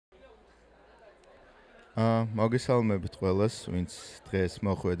მოგესალმებით ყველას, ვინც დღეს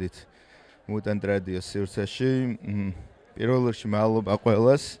მოხვედით მუტანტ რადიოს სივრცეში. პირველ რიგში მადლობა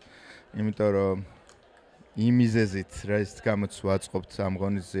ყველას, იმიტომ რომ იმ მიზეზით, რაც გამოც ვაწყობთ ამ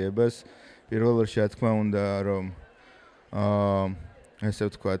ღონისძიებას. პირველ რიგში რა თქმა უნდა, რომ ესე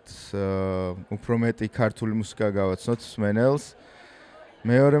ვთქვათ, უფრო მეტი ქართული მუსიკა გავაცნოთ მსმენელს.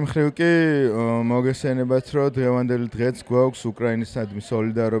 მეორე მხრივ კი მოგესალმებათ, რომ დღევანდელი დღეც გვაქვს უკრაინისადმი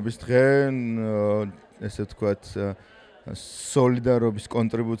სოლიდარობის დღე, ესე ვთქვათ, სოლიდარობის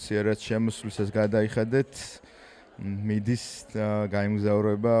კონტრიბუცია, რაც შემოსვლისას გადაიხადეთ, მიდის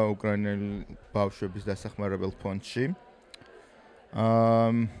გაიმგზავრება უკრაინელი ბავშვების დასახმარებელ ფონდში.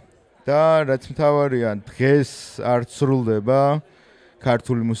 და რაც მთავარია, დღეს არ სრულდება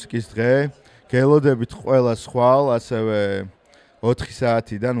ქართული მუსიკის დღე. გელოდებით ყველას ხვალ, ასევე 4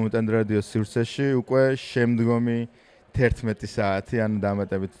 საათიდან მუტანტ რადიოს სივრცეში უკვე შემდგომი 11 საათი, ანუ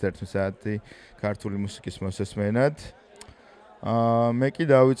დამატებით 11 საათი ქართული მუსიკის მოსესმენად. მე კი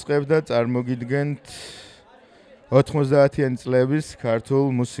დავიწყებ და წარმოგიდგენთ 90-იანი წლების ქართულ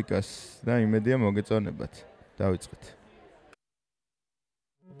მუსიკას და იმედია მოგეწონებათ. დავიწყეთ.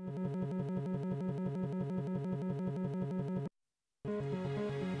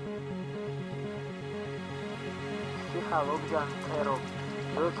 Lobjan Tero,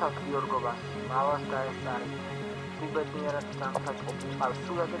 Rosat Yorgovas, Malas Daestari, Tibetian Sansacho,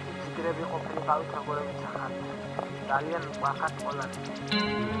 Alsuga, Tigrevi of the Balkan, Dalian Wahat Holland.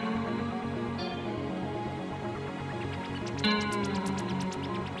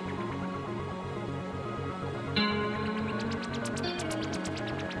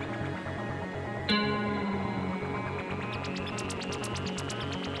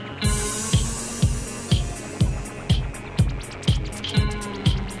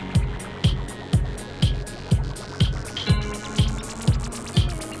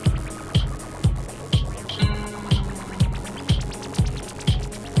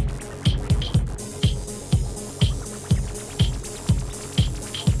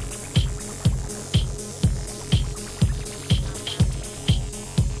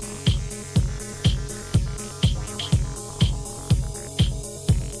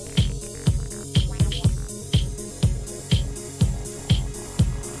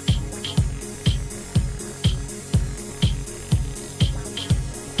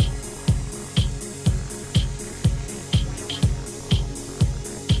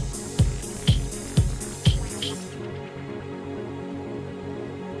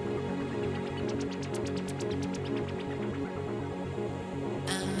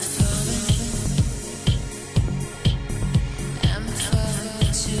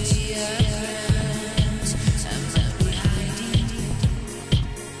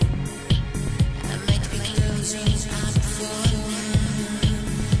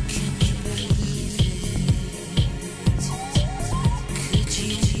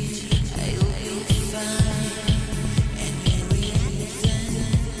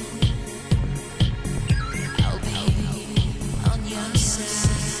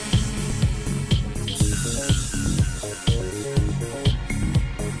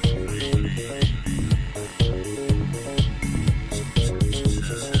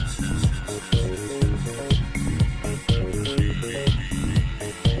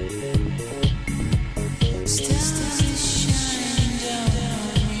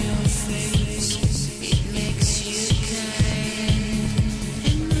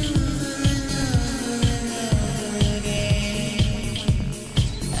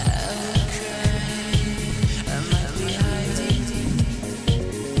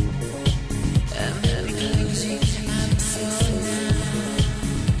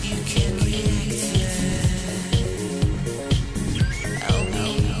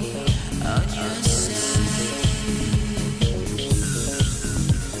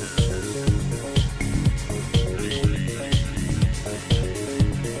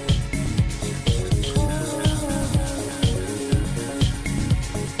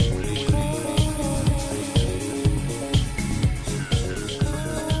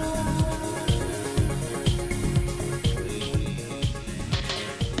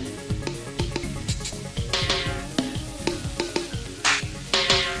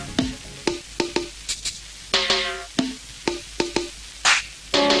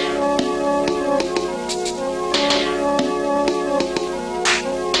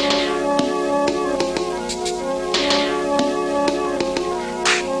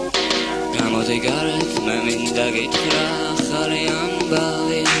 გარეთ მე მინდა გითხრა ახალი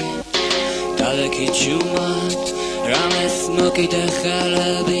ამბავი დადაკი ჩუმად რამეს მოკიდე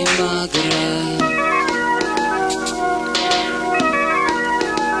ხელები მაგრამ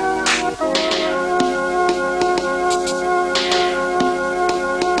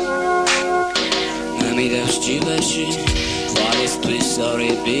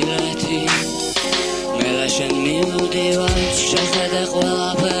ბილეთი მე და შენ მივდივართ შეხედე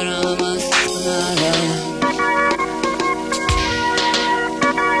ყველაფერ ამას ნარა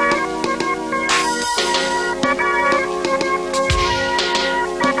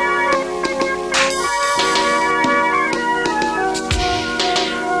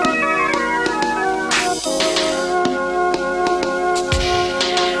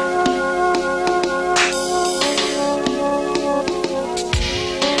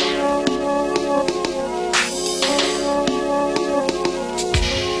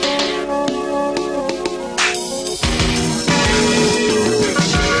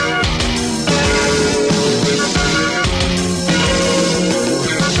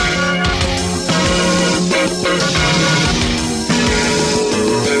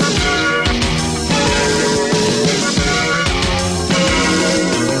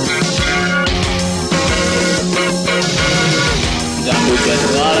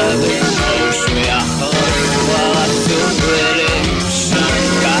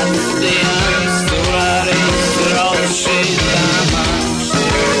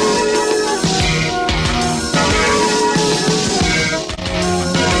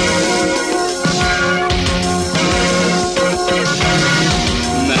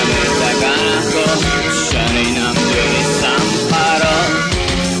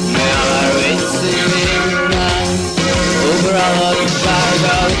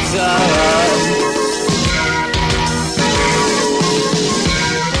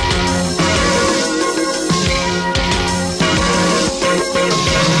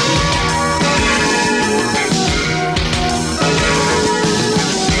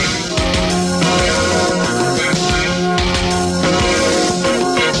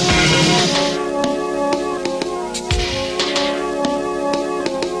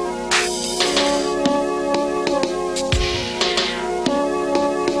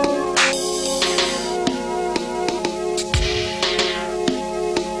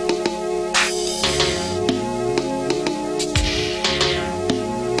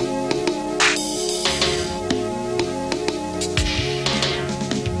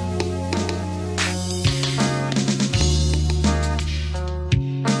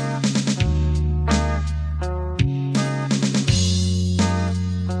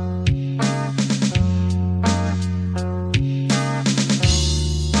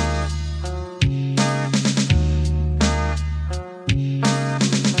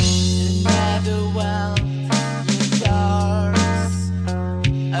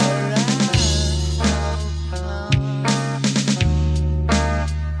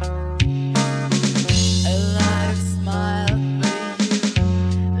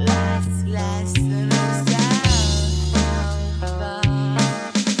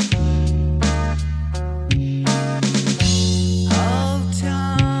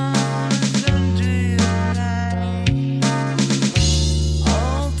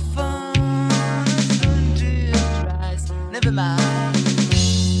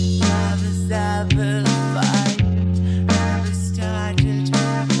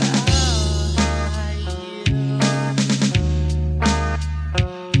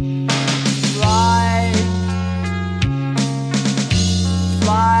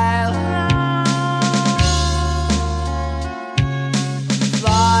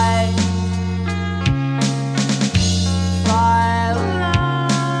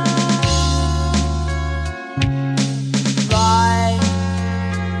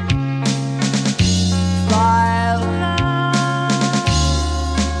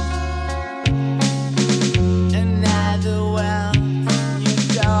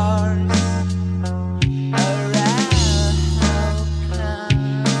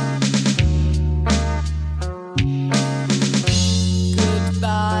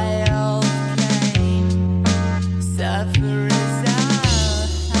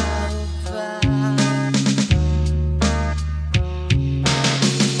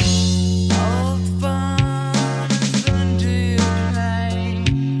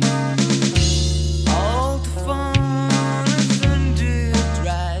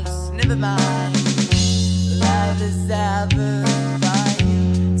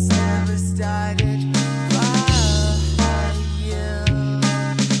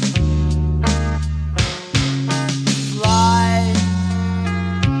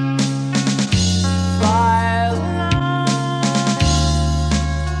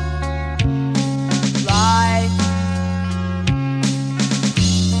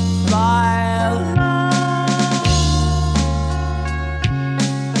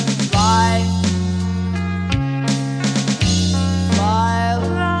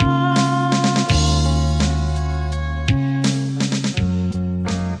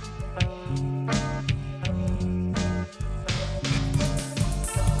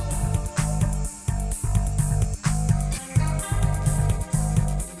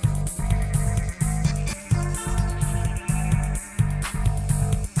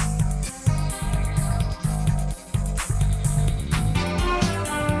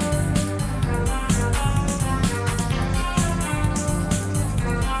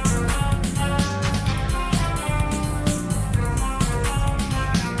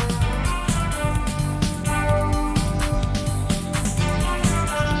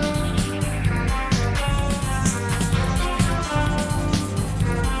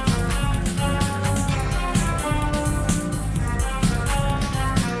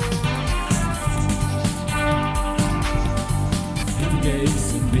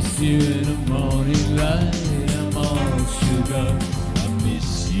you in the morning light. I'm all sugar, I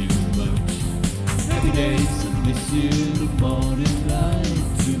miss you much. Happy days, I miss you in the morning light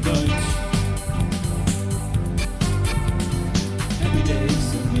too much. Happy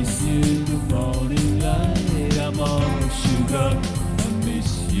days, I miss you in the morning light. I'm all sugar, I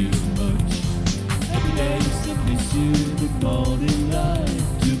miss you much. Happy days, I miss you in the morning light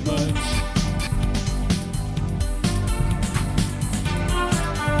too much.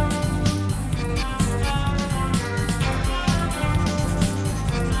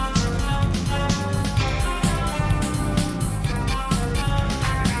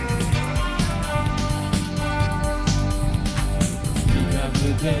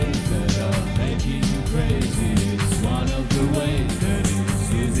 Days that are making you crazy. It's one of the ways that it's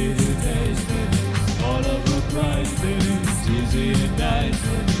easy to taste. That it's all of a price. That it's easy to dice.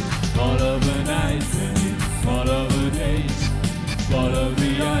 That it's all of a night. That it's all of a days. All of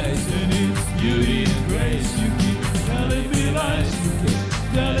the ice. And it's beauty and grace. You keep telling me lies. You keep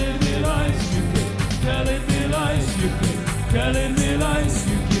telling me lies. You keep telling me lies. You keep telling me lies.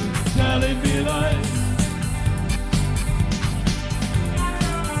 You keep telling me lies.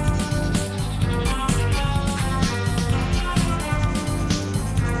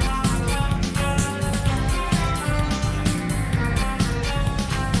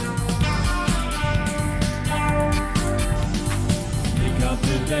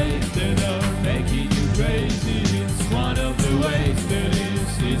 Days that are making you crazy. It's one of the ways that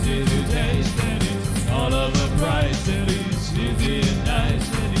is easy to taste. And it's all of a price. That is easy and nice.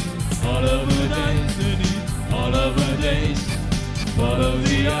 And it's all of the days. And it's all of the days. Follow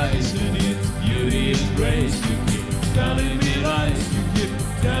the ice. And it's beauty and grace. You keep telling me lies. You keep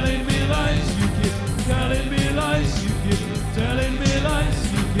telling me lies. You keep telling me lies. You keep telling me lies.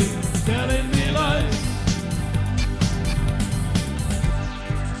 You keep telling me lies.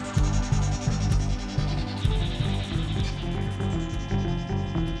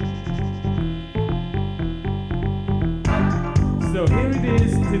 So here it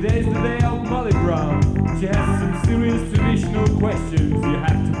is, today's the day of Molly Brown. She has some serious traditional questions. You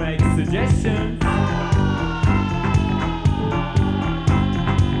have to make suggestions.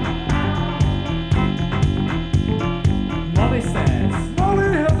 Molly says,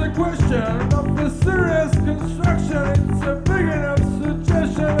 Molly has a question of the serious construction. It's a big enough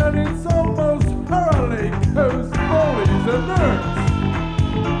suggestion and it's almost morally, cause Molly's a nurse.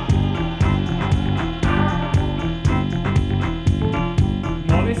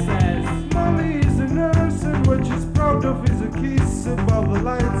 Molly says, Molly is a nurse and what she's proud of is a kiss above the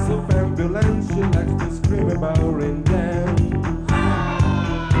lights of ambulance. She likes to scream about and dance.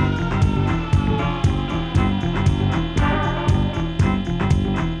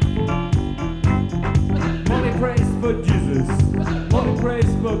 Molly prays for Jesus. Molly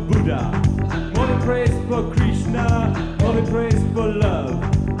prays for Buddha. Molly prays for Krishna. Molly prays for love.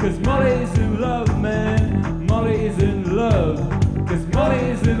 Cause Molly is in love, man. Molly is in love. Cause Molly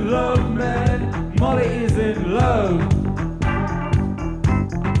is in love, man. Molly is in love.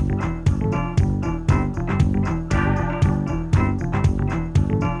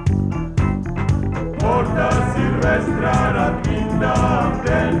 Porta Silvestra Radminda,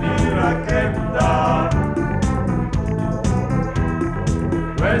 Deni Raketta.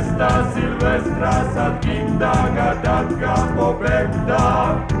 Questa Silvestra Sadginda, Gadatka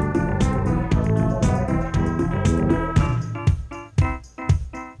Pobegda.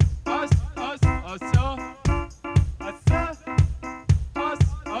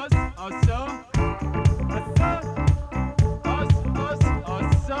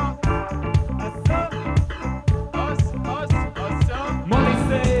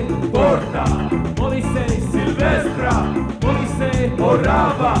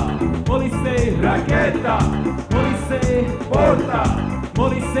 Orava, Molly say Raqueta, Molly say Porta,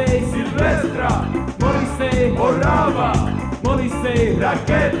 Molly say Silvestra, Molly say Orava, Molly say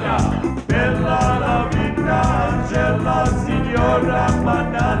Raqueta. Bella la vita, Angela, signora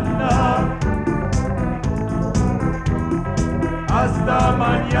Manana. Hasta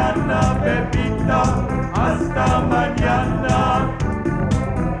mañana, Pepita, hasta mañana.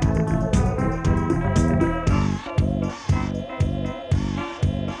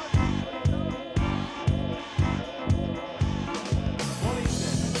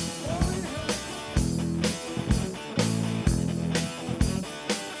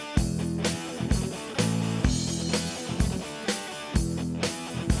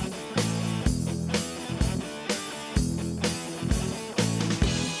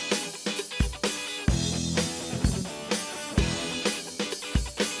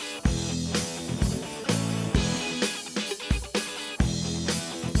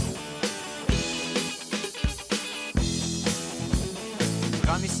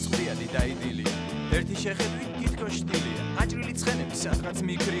 და იდილია ერთი შეხედვით თითქოს შტილია აჭრილი ცხენები სადღაც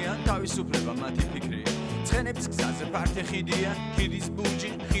მიქრიან თავისუფლება მათი ფიქრია ცხენების გზაზე ფართე ხიდია ხიდის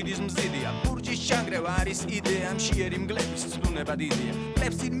ბურჯი ხიდის მზიდია ბურჯის ჩანგრევა არის იდეა მშიერი მგლების ცდუნება დიდია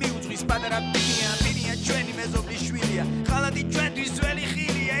პლებსინ მიუძღვის პატარა ბინია ბინია ჩვენი მეზობლის შვილია ხალადი ჩვენთვის ძველი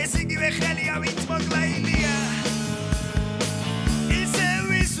ხილია ეს იგივე ხელია ვინც მოკლა ილია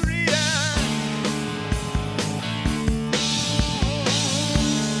ისევ ისვრიან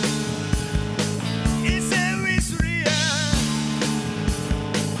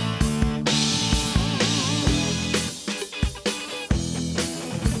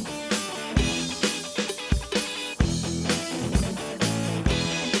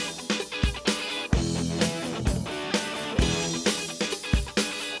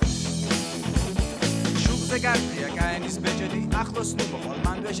ახლოს ნუ მოყოლ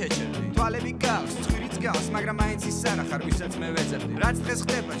მანდვე შეჭერდი თვალები გავს ცხვირიც გავს მაგრამ მაინც ის არა ხარ ვისაც მე ვეძებდი რაც დღეს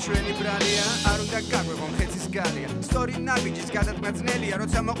ხდება ჩვენი ბრალია არ უნდა გაგვეღონ ხეცის გალია სტორი ნაბიჯის გადადგმა ძნელია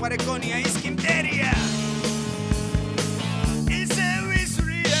როცა მოყვარე გონია ის კი მტერია ისევ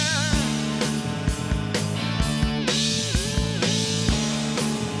ისვრიან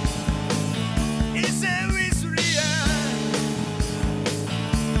ისევ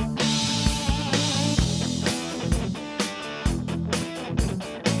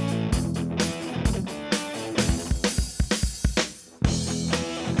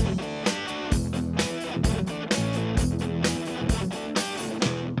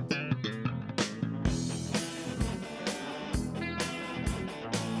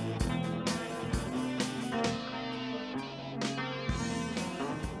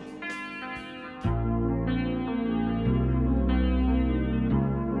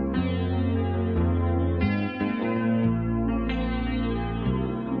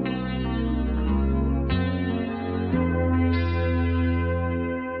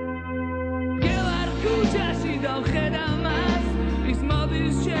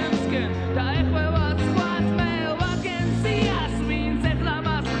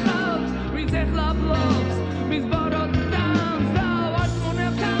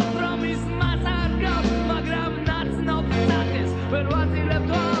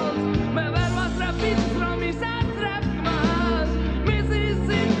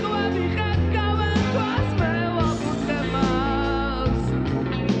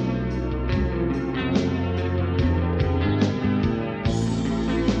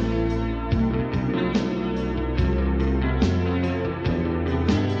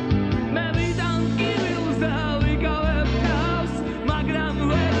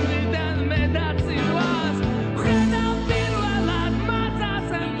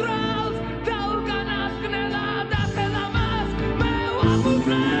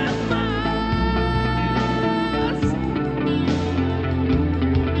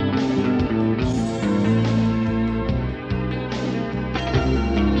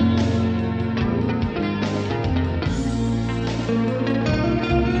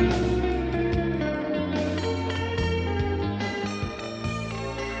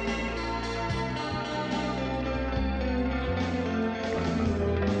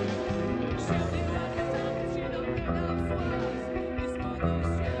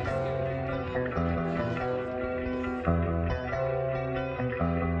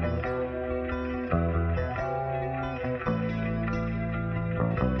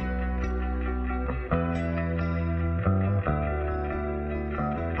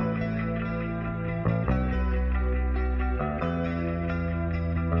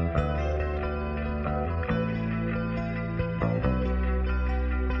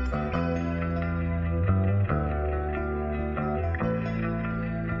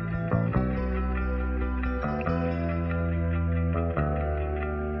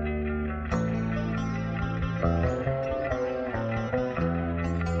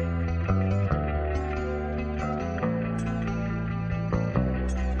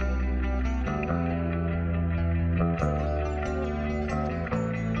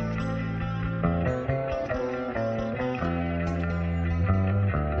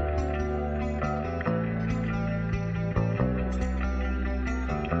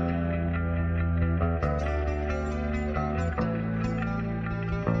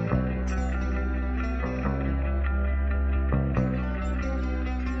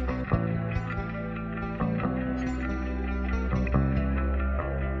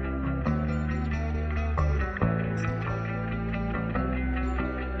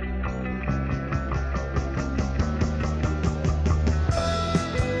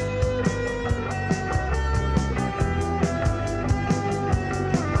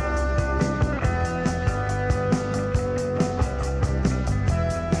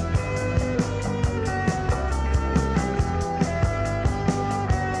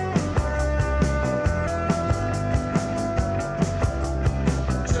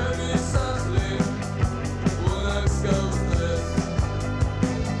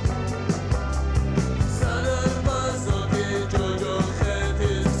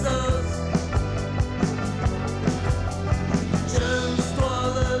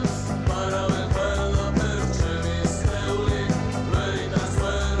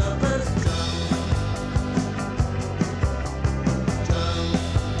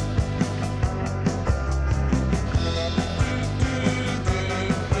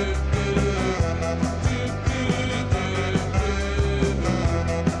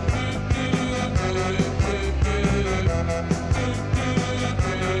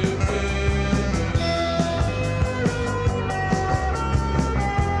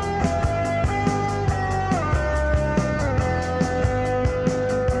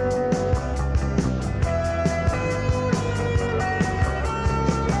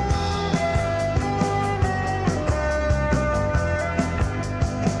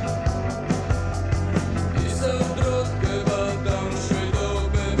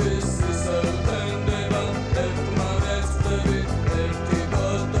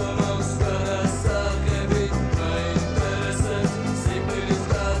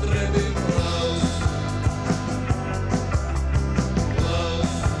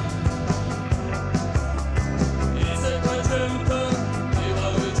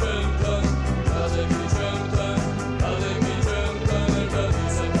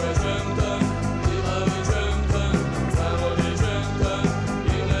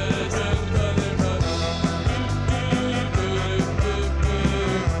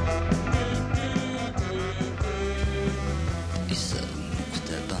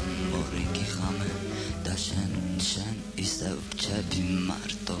ჭრები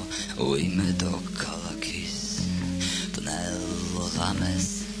მარტო უიმედო ქალაქის დნელ ღამეს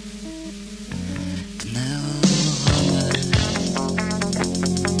დნელ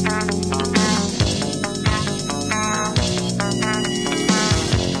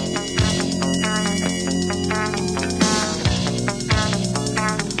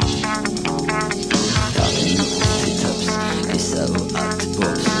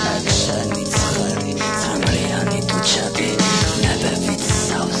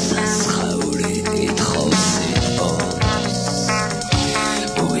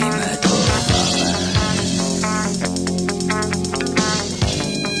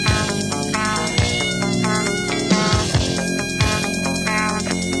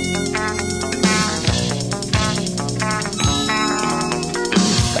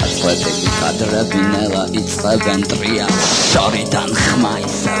კადრებინელა იწყებენ ტრიალს შორიდან ხმა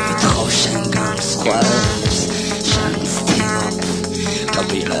ისევ ვითხოვ შენგან სხვებს შენ ვცდილობ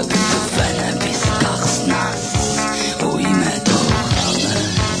კბილებით ვენების გახსნას უიმედო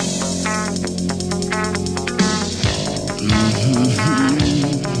ღამეს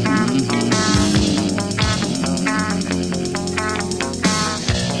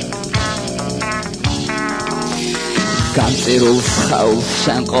განწირულს ხაულს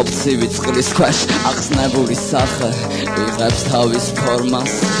შენ ყოფ ცივი წყლის ქვეშ ახსნებული სახე იღებს თავის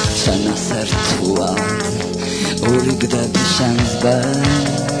ფორმას შენ ასე რთულად ურიგდები შენს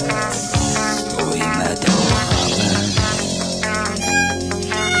ბედს უიმედო ღამეს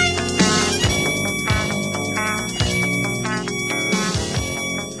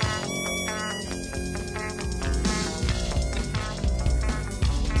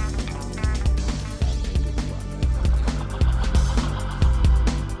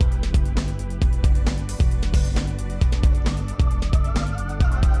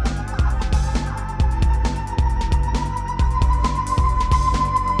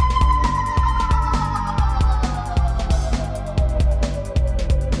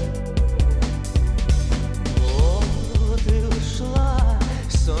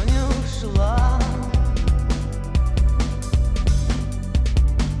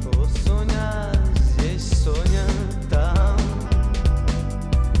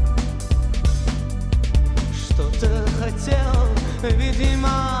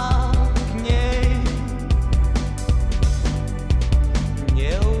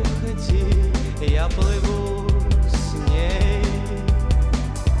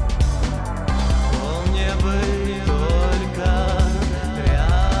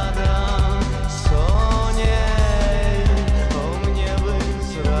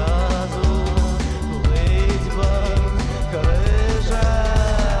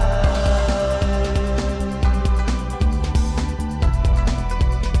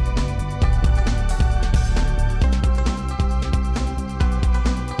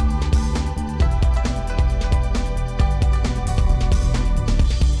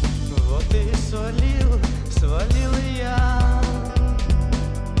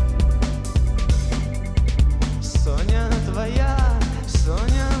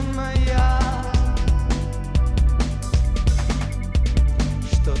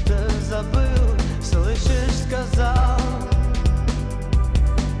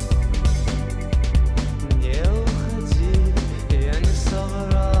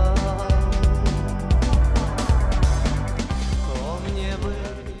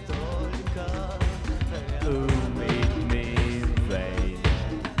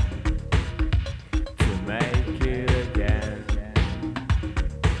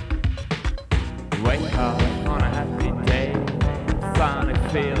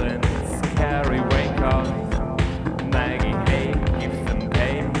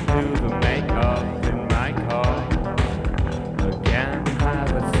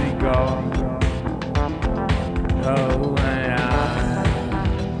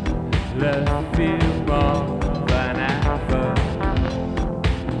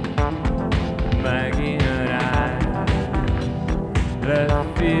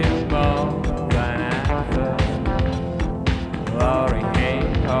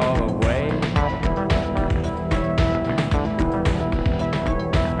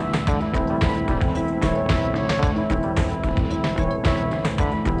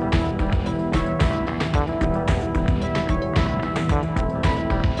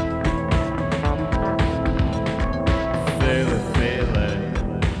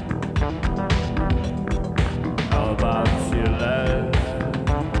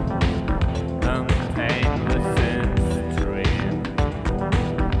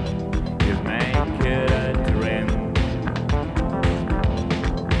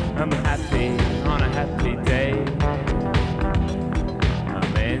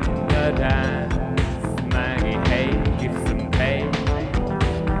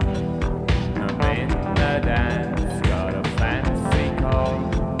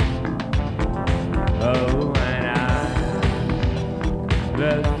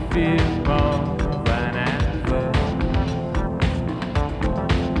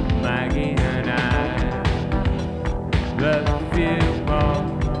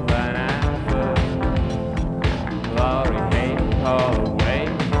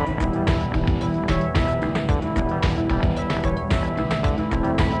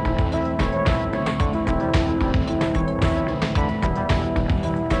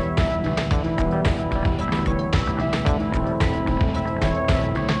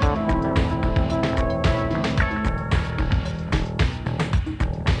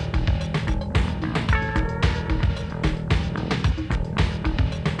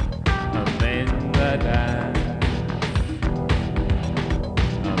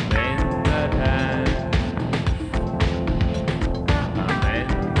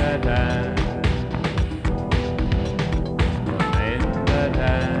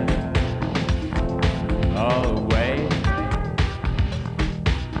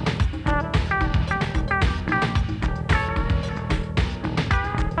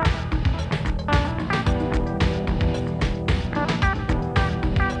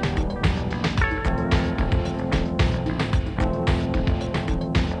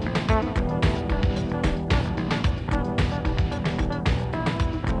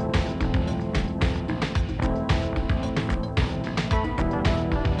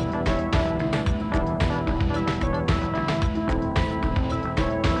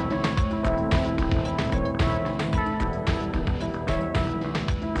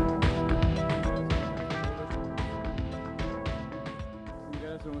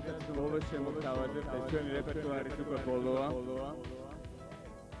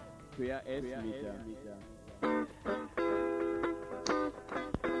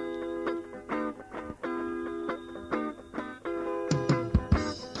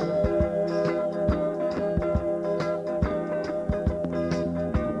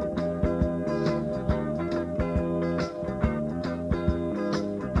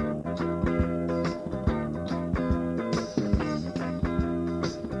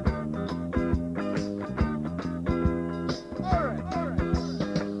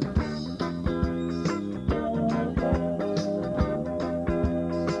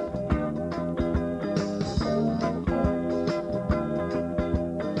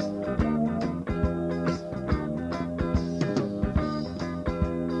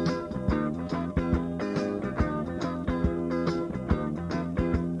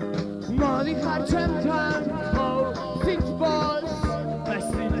ჩემთან სიტყვის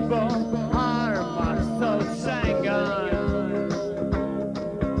მესიტყვა არ მასწავ შენგან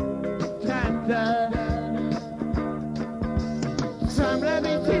თანდა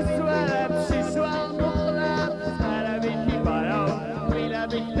სამრებით ისვერებს ისვალ მოყლებს არაბით იბარავ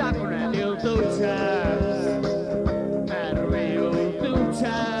ვილაბით დაკვრენილ დუჩებს მერვილ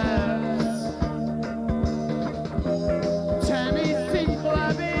დუჩებს ჩემი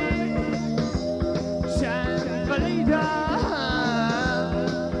სიტყვები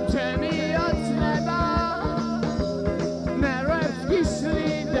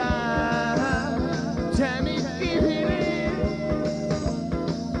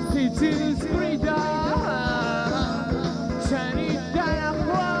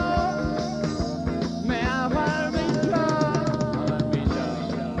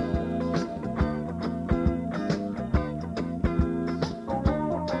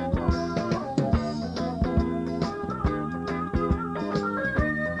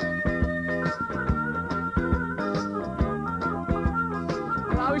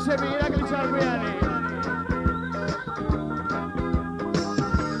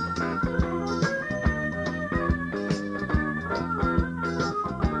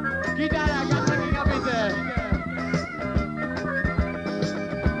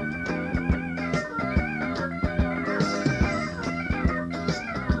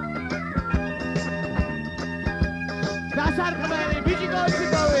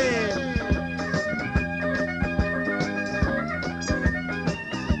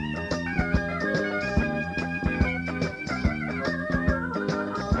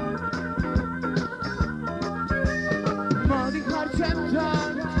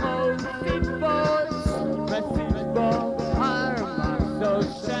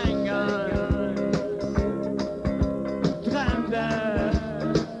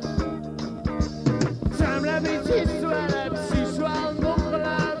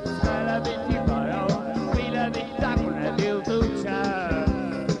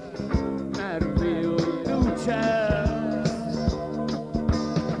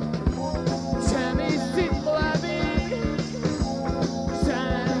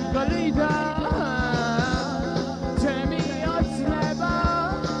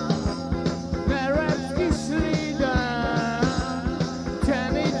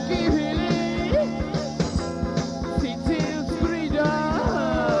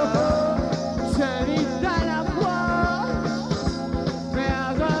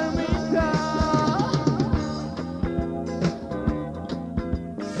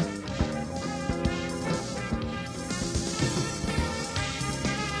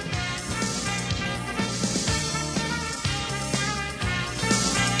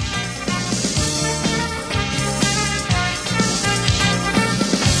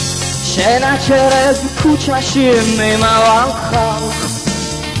შენაჩერებ ქუჩაში მიმავალ ხალხს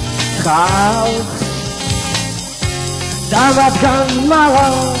ხალხ და მათგან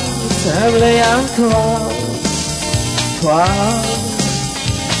მაღალ წევლიან თვალ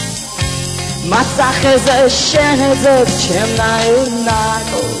მათ სახეზე შენეძებ ჩემნაირ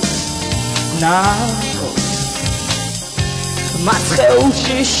ნაკოს მათ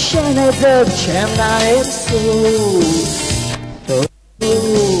სხეულში შენეძებ ჩემნაირ სულს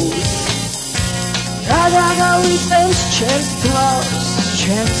და გავიწევს ჩემს თავს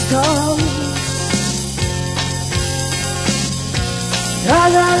და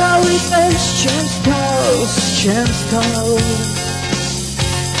გავიწევს ჩემს თავს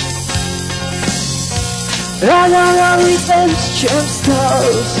Ragazzi,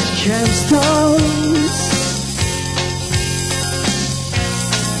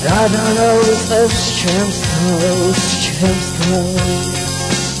 ჩემს თავს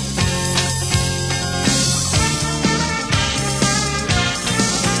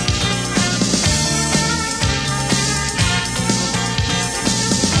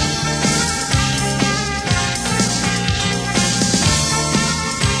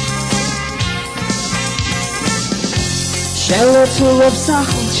შელოცულობ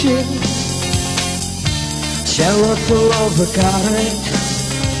სახლში შელოცულობ გარეთ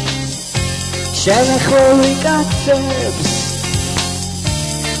შენეხვევი კაცებს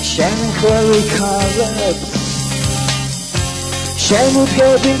შენეხვევი ქალებს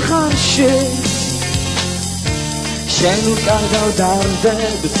შემუდგები მხარში შენ უკარგავ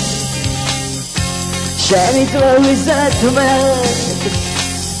დარდებს შენი წვევი ზეთმებს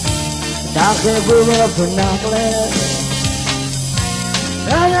დაღებულობ ნაკლებს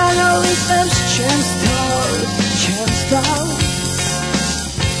Ragazzi,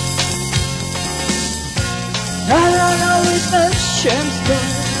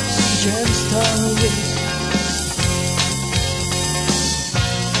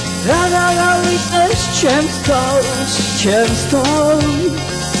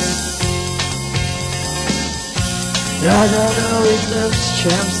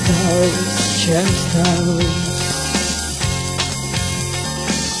 ჩემს თავს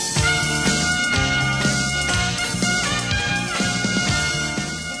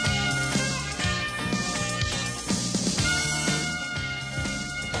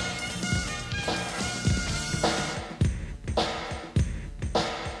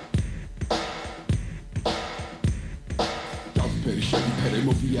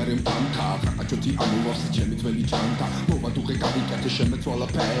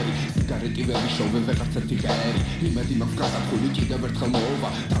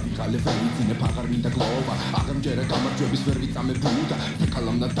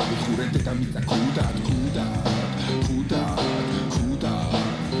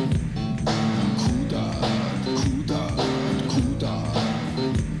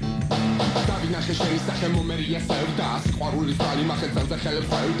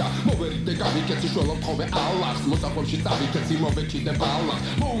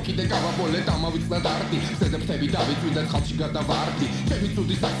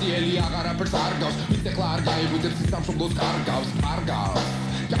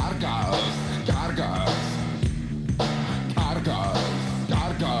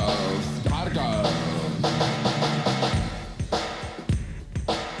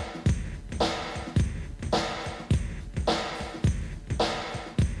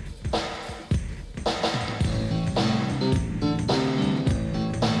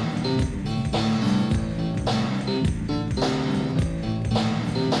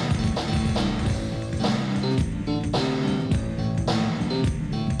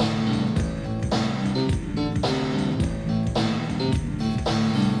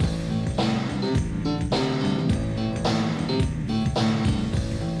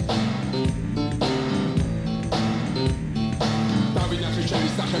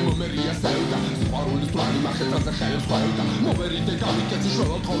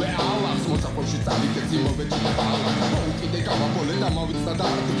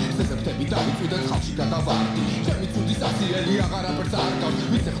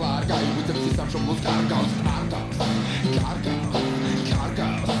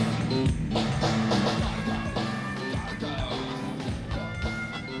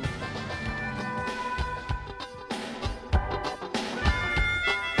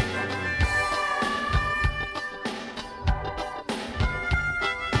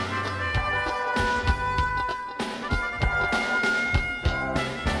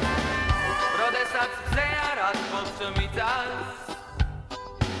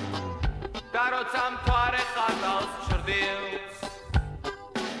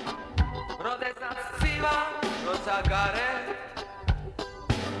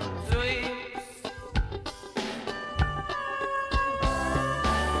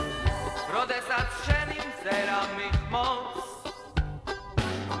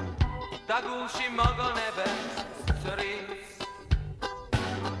გაგულში მოგონებებს წრის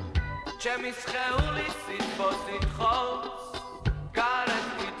ჩემი სხეული სიტყვით ხობს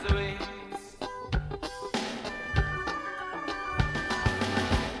გარეთ იწვის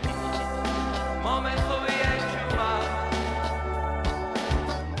მომეხვია ჩუმა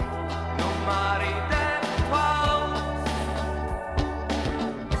ნუ მარიდან თვალს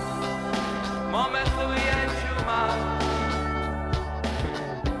მომეხვია ჩუმა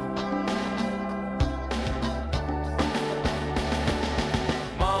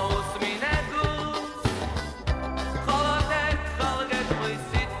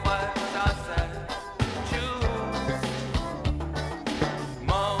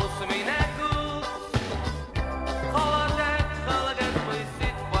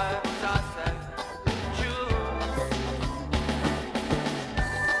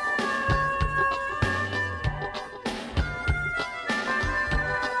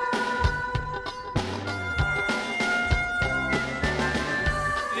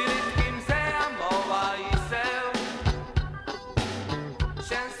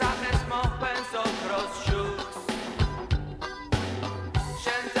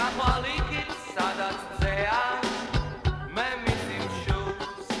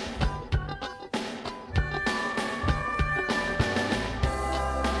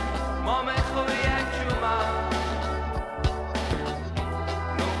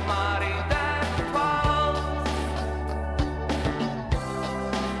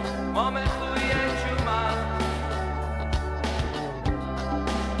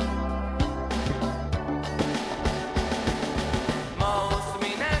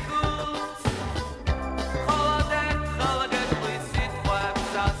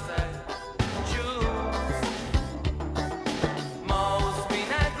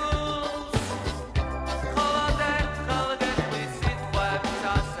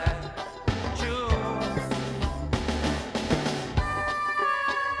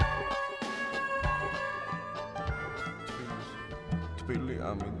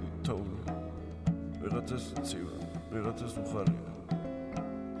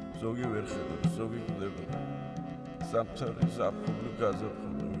სამთარი ზაფხული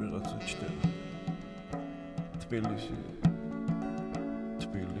გაზაფხული ვიღაცა ჩდება თბილისი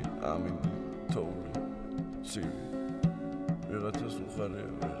თბილი ამინდი თოვლი ცივი ვიღაცას უხარია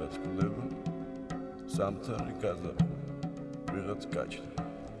ვიღაც გლება სამთარი გაზაფხული ვიღაც გაჩნდება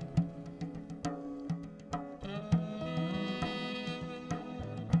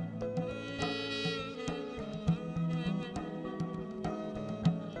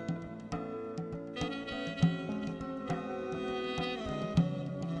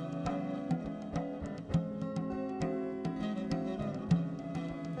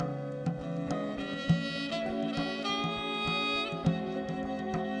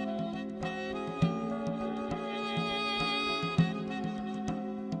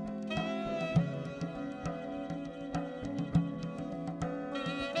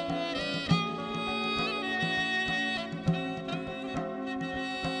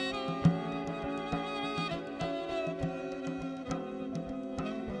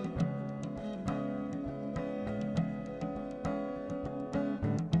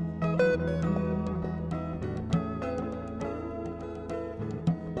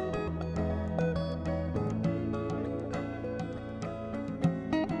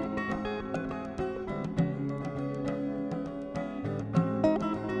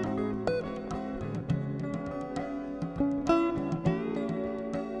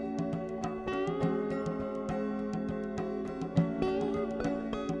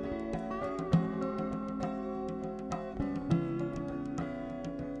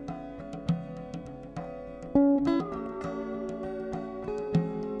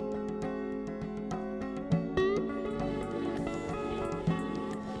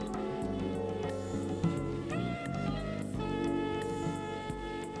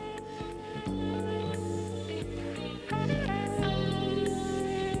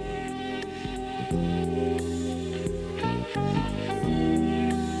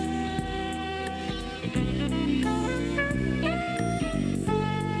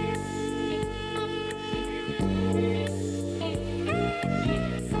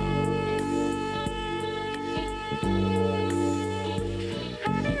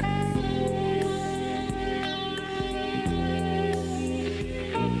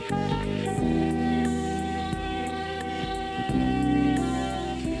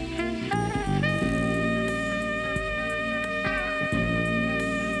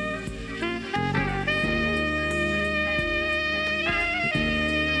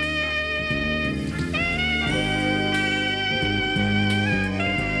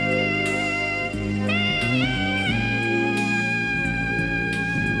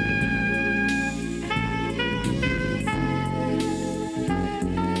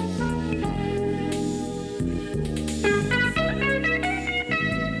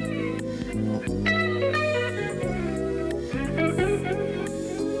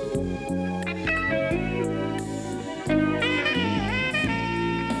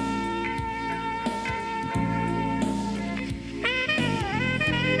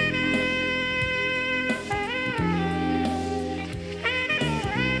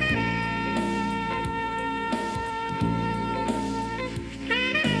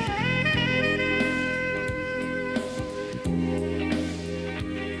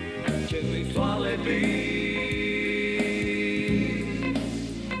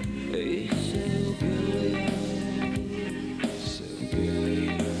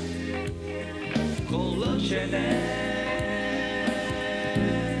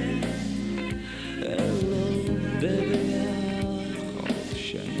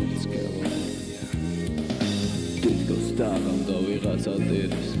დაღამდა ვიღაცა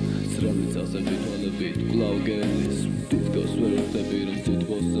წერის სრემლის ასეთი თვალებით კვლავ გელის თითქოს ვერ ვხვდები რომ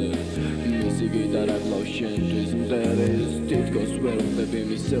სიტყვაზე მისი გიტარა კვლავ შენთვის მღერის თითქოს ვერ ვხვდები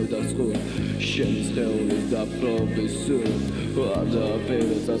მის სევდას ხურ შენის სხეულის დაპყრობის სულ არ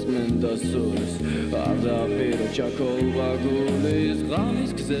დააფერო წასმენდა სულის არ დააფერო ჩაქოლვა გულის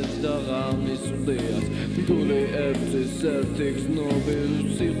ღამის გზებს და ღამის მდიას გული ერთვის ერთი გზნობილ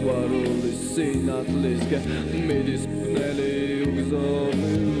სიყვარულის სინათლისკენ მიდის მკნელი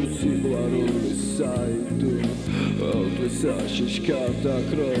უგზნობილ სიყვარულის საიდუ ალთვის აშიშკარდა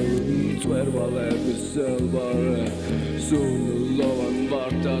ქროლ მწვერვალების სელბარე სულოვან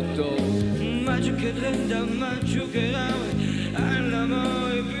ვარტატო მაჩუკე დღენდა მაჩუკე ავე ანა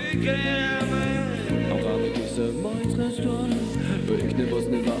მოიფიქრე ამე აღამით ისე მოიწყეს თვალი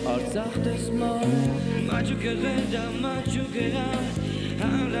ვიქნებოსნება არც ახდეს მალე მაჩუკე დღენდა მაჩუკე ავე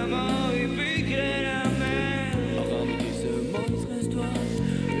ანა მოიფიქრე ამე აღამით ისე მოიწყეს თვალი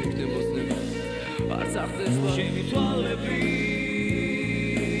ვიქნებოსნება არც ახდეს მალე შენი თვალები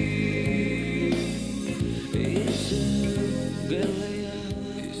ისე გელეა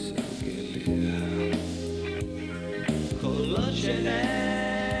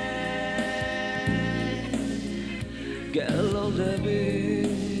გელოდები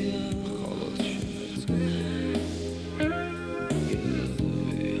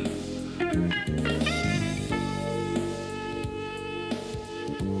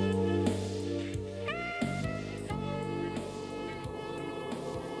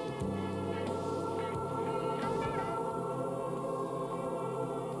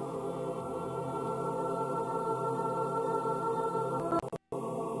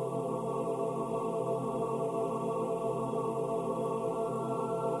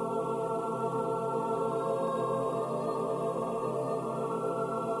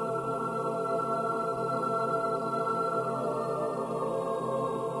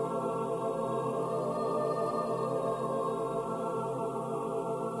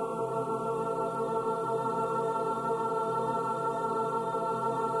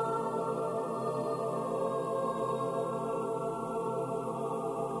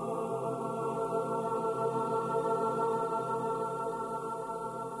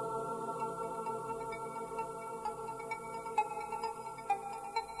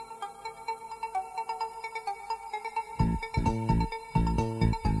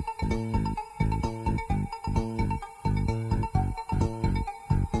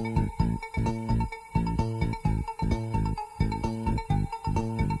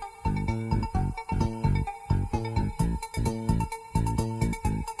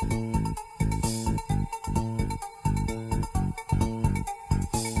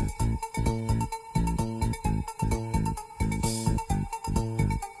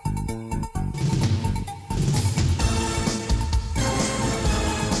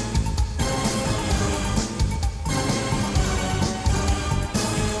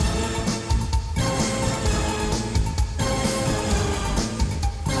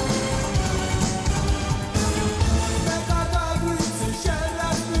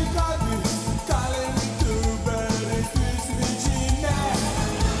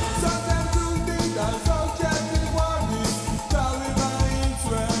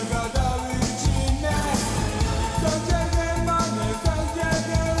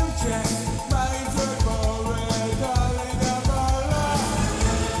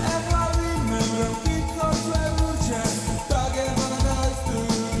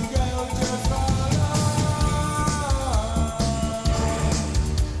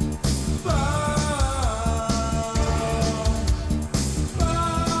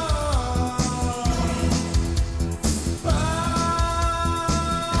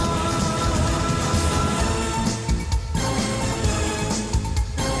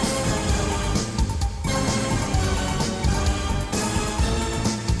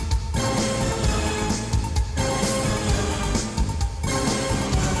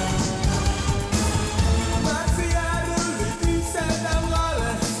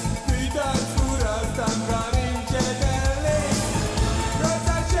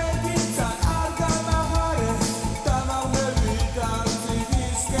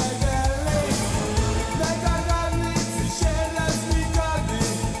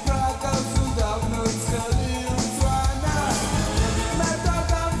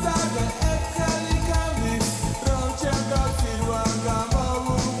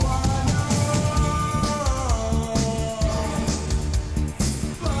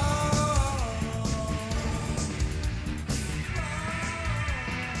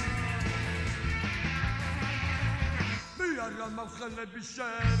Mavsqalbi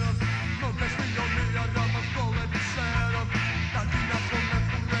shara, mavlash milyon milyar mavsqalbi shara.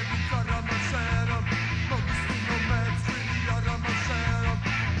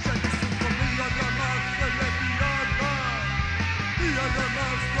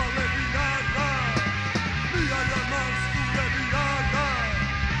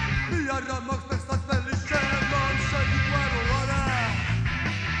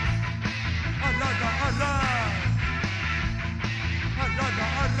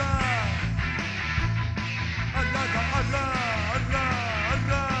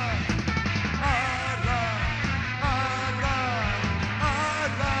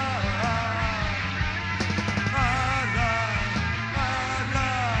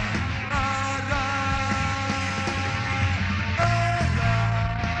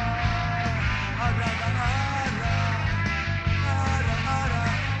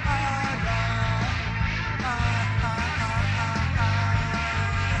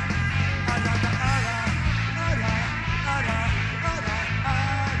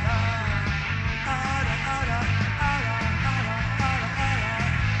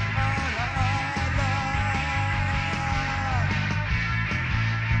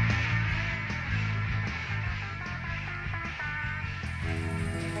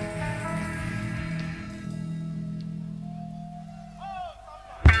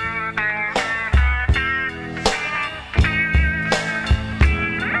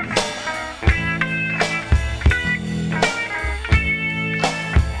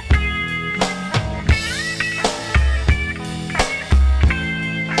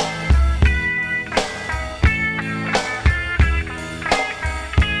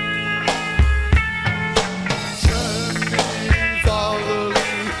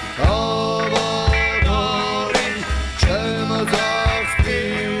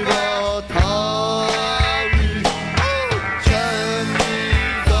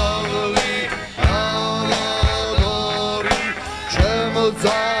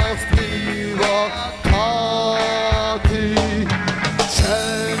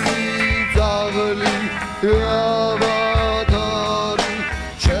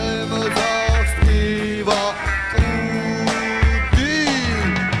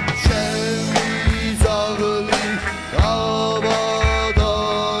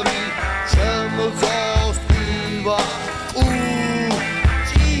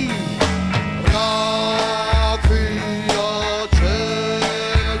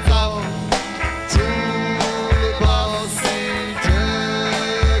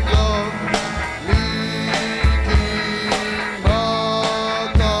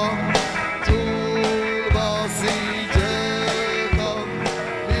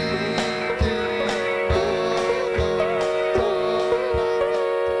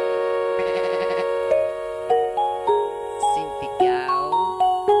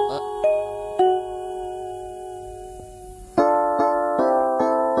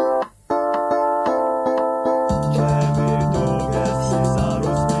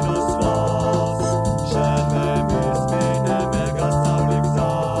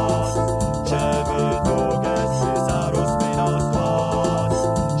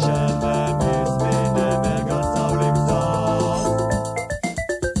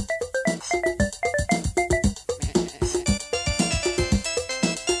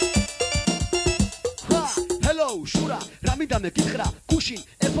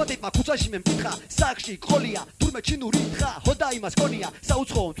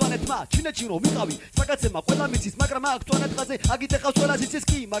 ჩინო ვიყავი საკაცემა ყველა მიცის მაგრამ აქ თვანე დღაზე აგით ეხავს ყველას იცის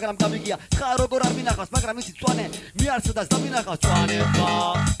კი მაგრამ გამიგია ცხა როგორ არ მინახავს მაგრამ იცით თვანე მიარსდას დამინახავს თვანე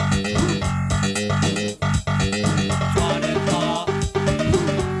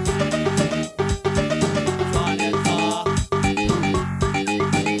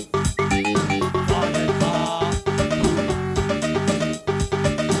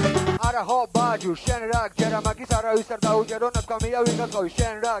არა ხო ბაჯუ შენ რა ჯერა მაგის არავის არ დაუჯერო ნათქვამია ვიღაცავი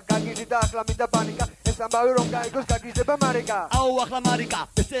შენ რა გაგიჟი და ახლა მინდა პანიკა ეს ამბავი რომ გაიგოს გაგიჟდება მარიკა აუ ახლა მარიკა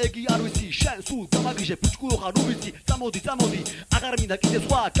ესე იგი არ ვიცი შენ სულ დამაგიჟე ბუჩკულო ხარ ნუ ვიცი წამოდი აღარ მინდა კიდე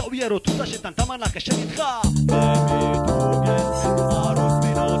სხვა გავიარო თუ საშენთან დამანახე შენი თხა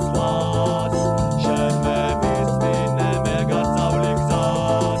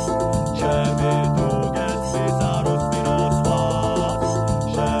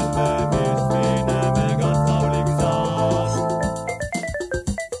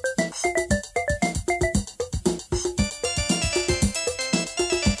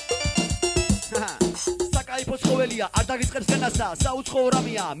არ დაგიწყებს განასა საუცხო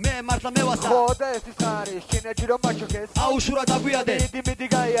რამია მე მართლა მევასა ხო და ეს ის არის შენეჯი რომ მაჩოქეს აუშურა დაგვიადე მიდი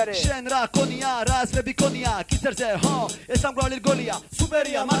გაიარე შენ რა ქონია რა ასრები ქონია კიცერზე ხო ეს ამგვარი რგოლია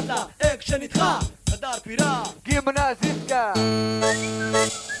სუპერია მართლა ეგ შენი თხა და არქვი რა გიმნაზისტკა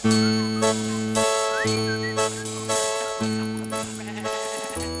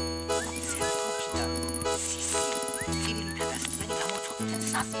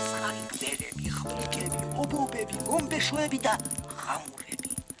ობობები, ომბეშოები და ხამურები.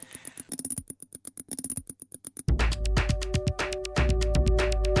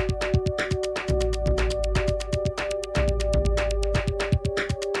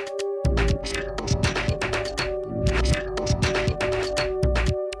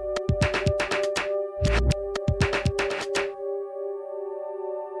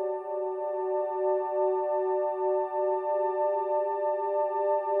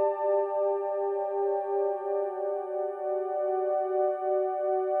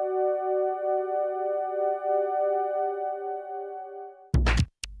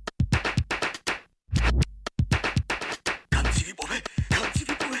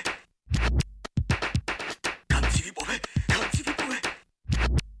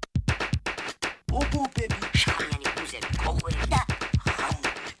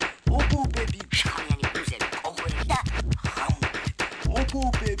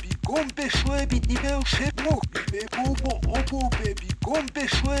 ოპოპები გომბეშვებით ნიბელ შეპმოხი ბებუბო ოპოპები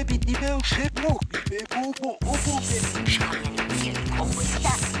გომბეშვებით ნიბელ შეპმოხი ბებუბო ოპოპები შავიანი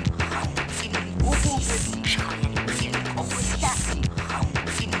ოპოპები ოპოპები შავიანი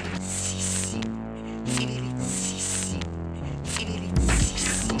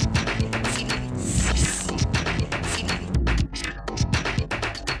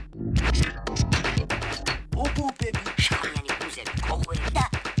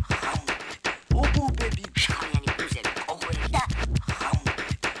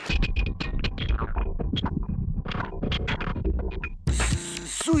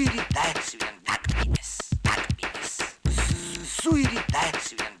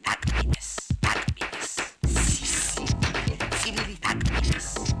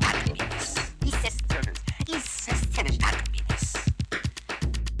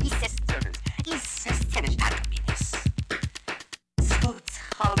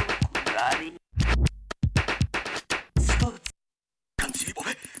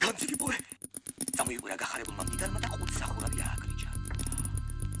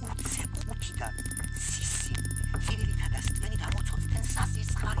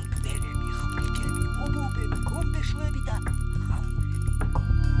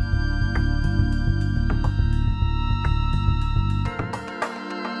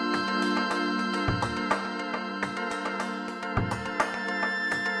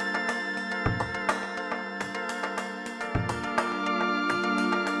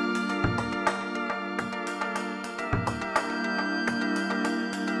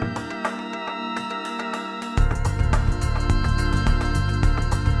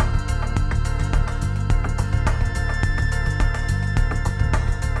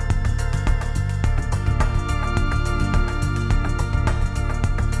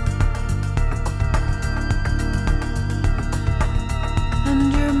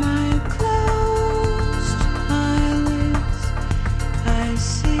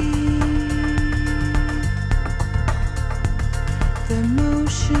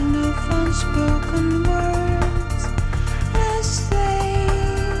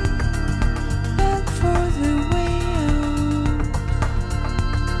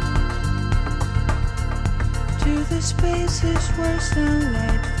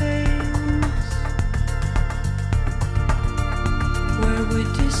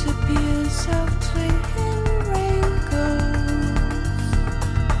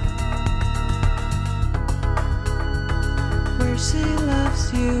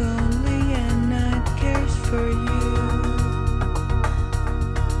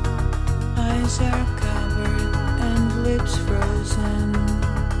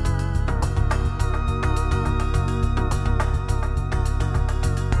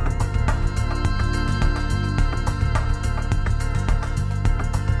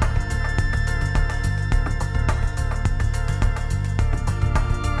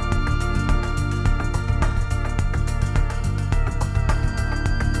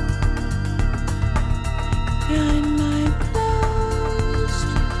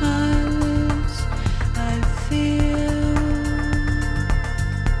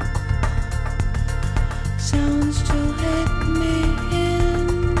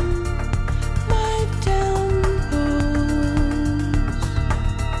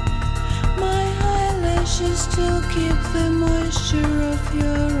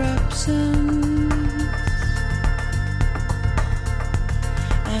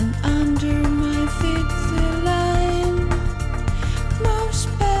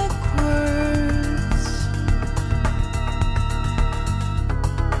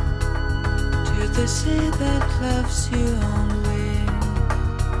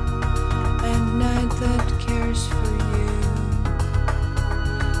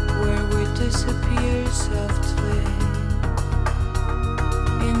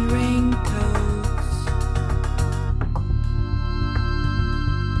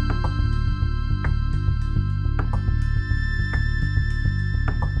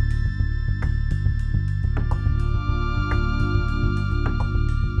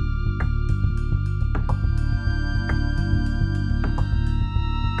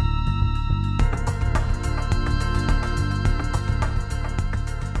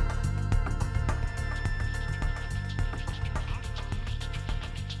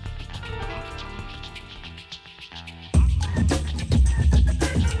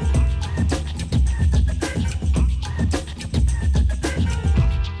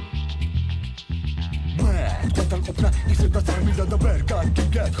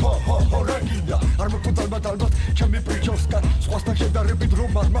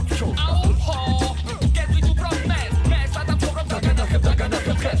Get me to promise, mess, I'm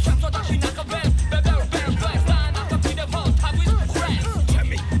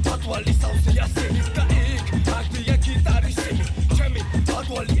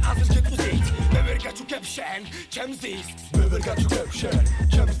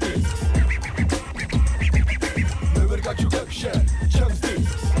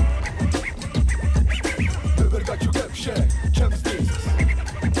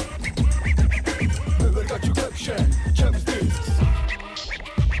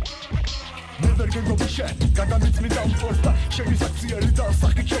ვერ გენდობი შენ გადამიწმიდა მწვერს და შენი საქციელი და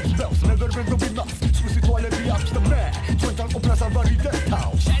სახი ჩემს ბელს მე ვერ ვენდობი მას სხვისი თვალები აქვს და მე ჩვენთან ყოფნას არ ვარიდებ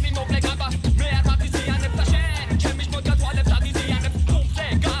თავს შენი მოკლე გაბა მე არ მაგიზიანებ და შენ ჩემის მოდგათვალებს აგიზიანებ თუმზე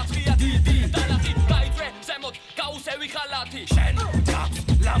გაცხია დიდი დალახი გაიწვე ზემოთ გაუსევი ხალათი შენ გაქვს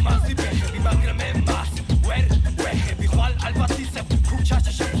ლამაზი ფეხები მაგრამ მე მას ვერ ვეხები ხვალ ალბათ ისევ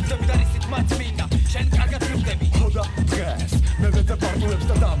ქუჩაში შემოხვდები და რისით მაწმინდა შენ კარგად მივხვდები ხოდა დღეს მე ვეძებ პარტულებს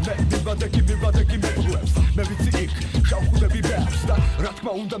და მე მიბადექი მეტყუებს მე ვიცი იქ შავხუდები ბებს და რა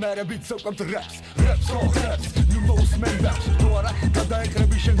თქმა უნდა მე ვიცევ რებს ნუ მოусმენ ბებს თუ არა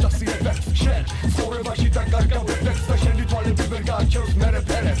გადაეკრები შენ დასიებებს შენ ცხოვრებაში და კარგავებს და შენი თვალები ვერ გაარჩევს მე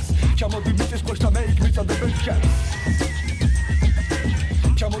რეფერენს ჩამოდი მიწის ქვეშ და მე იქ მიწადებენ შენს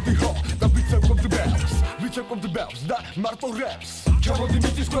ჩამოდი ხო და ვიცევ ბებს და მარტო რებს ჩამოდი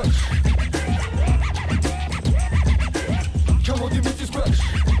მიწის ქვეშ ჩამოდი მიწის ქვეშ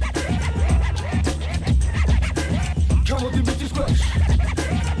ჩამოდი მიწის ქვეშ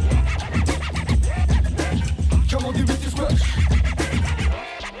ჩამოდი მიწის ქვეშ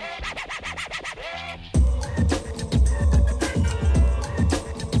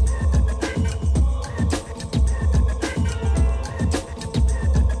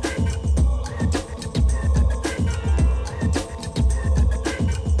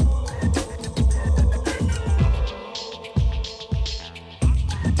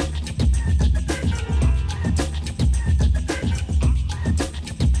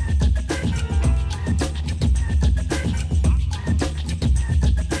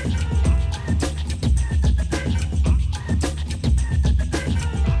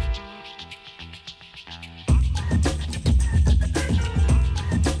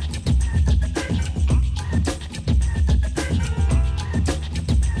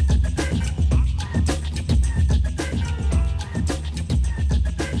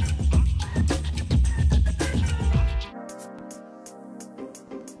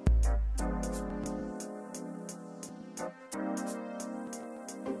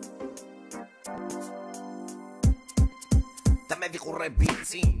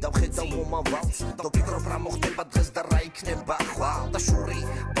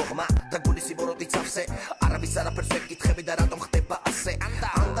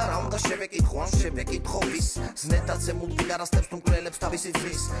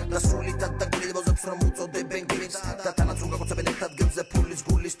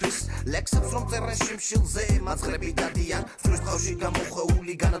შილზე მაცხრები დადიან სულის ტყავში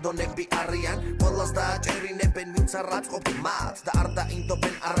გამოხეული განადონები არიან ყველას დააჭერინებენ ვინც არ აწყობთ მათ და არ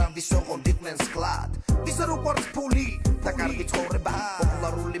დაინდობენ არავის ოღონდ იყვნენ სკლად ვისა რო გვართ ფული და კარგი ცხოვრება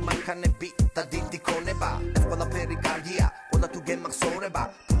პოპულარული მანქანები და დიდი ქონება ეს ყველაფერი კარგია ყველა თუ გემახსოვრება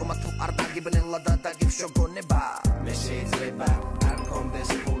თქმა თუ არ დაგიბნელა და დაგიხშოგონება მე შეიძლება არ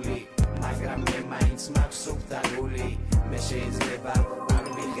კონდეს ფული მაგრამ მე მაინც მაქვს სუფთა გული მე შეიძლება არ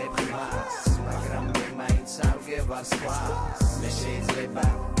ვიღებ მას მაგრამ მე მაინც არ ვგევარ სხვას მე შეიძლება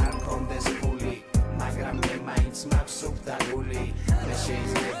არ კონდეს ფული მაგრამ მე მაინც მაქვს სუფთა გული მე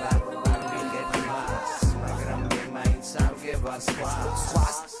შეიძლება არ ვიღებ მას მაგრამ მე მაინც არ ვგევარ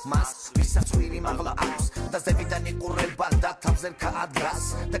სხვას მას ვისაც ვირი მაღლა აქვს და ზევიდან იყურება და თავს ერქა ადგას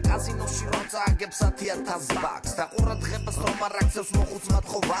და კაზინოში რომ წააგებს 10,000 ბაქს და ყურადღებას რომ არ აქცევს მოხუც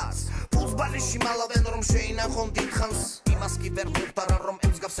მათხოვას ფულს ბალიში მალავენ რომ შეინახონ დიდხანს იმას კი ვერ მივხვდარა რომ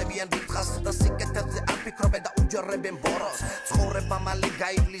ემსგავსებიან დიდხას და სიკეთებზე არ ფიქრობენ და უჯერებენ ბოროს ცხოვრება მალე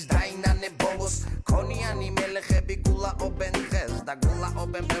გაივლის დაინანე ბოლოს ქონიანი მელეხები გულაობენ დღეს და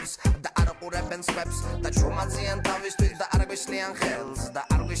გულაობენ ბევრს და არ უყურებენ სხვებს და ჩუმაციან თავისთვის და არ გვიშლიან ხელს და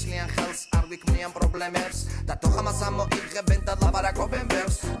არ გვიშლიან ხელს არ გვიქმნიან პრობლემებს და თოხამას ამოიღებენ და ლაპარაკობენ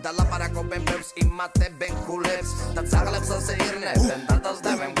ბევრს და ლაპარაკობენ ბევრს იმატებენ გულებს და ძაღლებს ასე ირნებენ და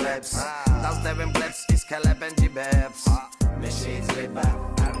დასდევენ გლებს ისქელებენ ჯიბებს მე შეიძლება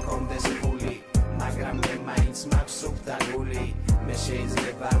არ კონდეს ფული მაგრამ მე მაინც მაქვს სუფთა გული მე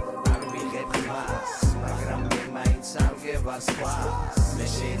შეიძლება არ ვიღებ მას მაგრამ მე მაინც არ ვგევარ სხვას მე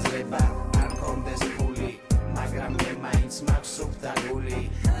შეიძლება არ კონდეს ფული მაგრამ მე მაინც მაქვს სუფთა გული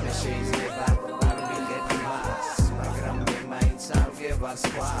მე შეიძლება არ ვიღებ მას მაგრამ მე მაინც არ ვგევარ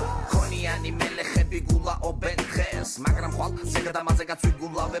სხვას ქონიანი მელეხები გულაობენ დღეს მაგრამ ხვალ ზეგადამაზეგაც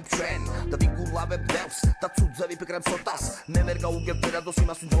ვიგულავებ ჩვენ და ვიგულავებ ბევრს და ცუძე ვიფიქრებ სოტას მე ვერ გაუგებ ვერადოს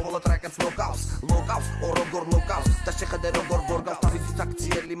იმას ვინც ბოლო ტრეკებს ლოკავს ო როგორ ლოკავს და შეხედე როგორ ბორგავს თავისი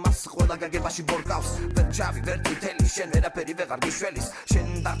აქციელი მას ყველა გაგებაში ბორგავს ვერ ჩავი ვერ წითელი შენ ვერაფერი ვეღარ გიშველის შენ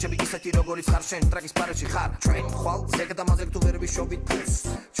დარჩები ისეთი როგორიც ხარ შენ ტრეკის პარეში ხარ ჩვენ ხვალ ზეგადამაზეგ თუ ვერ ვიშოვით ფულს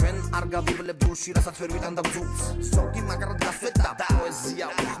ჩვენ არ გავიბლებ გულში რასაც ვერ ვიტან და ბძულს სოგი მაგრად გასვედა და პოეზია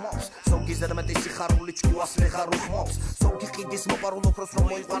უხმობს ზოგი ზედმეტი სიხარული ჭკუას ვეღარ უხმობს ზოგი ყიდის მოპარულ ოქროს რომ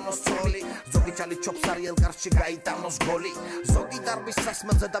მოიყვანოს ცოლი ზოგი ჩალი ჩობს არიელ კარში გაიტანოს გოლი ზოგი დარბის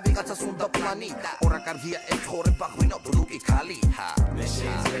სასმელზე და ვიღაცას უნდა პლანი ორა კარგია ეთხოვრება ღვინოთ რუკი ქალი მე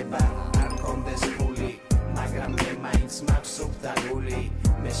შეიძლება არ კონდეს ფული მაგრამ მე მაინც მაქვს სუფთა გული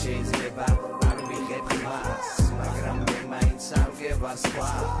მე შეიძლება არ ვიღებ მას მაგრამ მე მაინც არ ვგება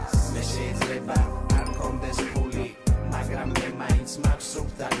სხვას მე შეიძლება არ კონდეს ფული მაგრამ მე მაინც მაქვს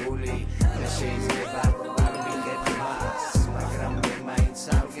სუფთა გული მე შეიძლება არ ვიღებ მას მაგრამ მე მაინც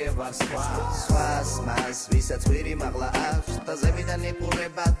არ ვგება სხვას მას ვისაც ვირი მაღლა აქვს და ზევიდან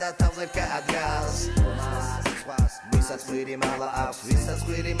იპურება და თავზე გაადგას სხვას ვისაც ვირი მაღლა აქვს ვისაც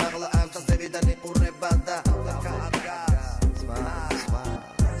ვირი მაღლა აქვს და ზევიდან იპურება და თავზე გაადგას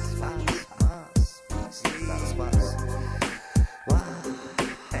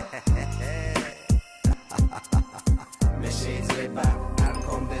მე შეიძლება არ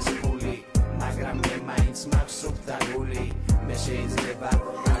კონდეს ფული მაგრამ მე მაინც მაქვს სუფთა გული მე შეიძლება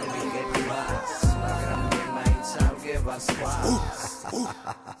არ ვიღებ მას მაგრამ მე მაინც არ ვგება სხვას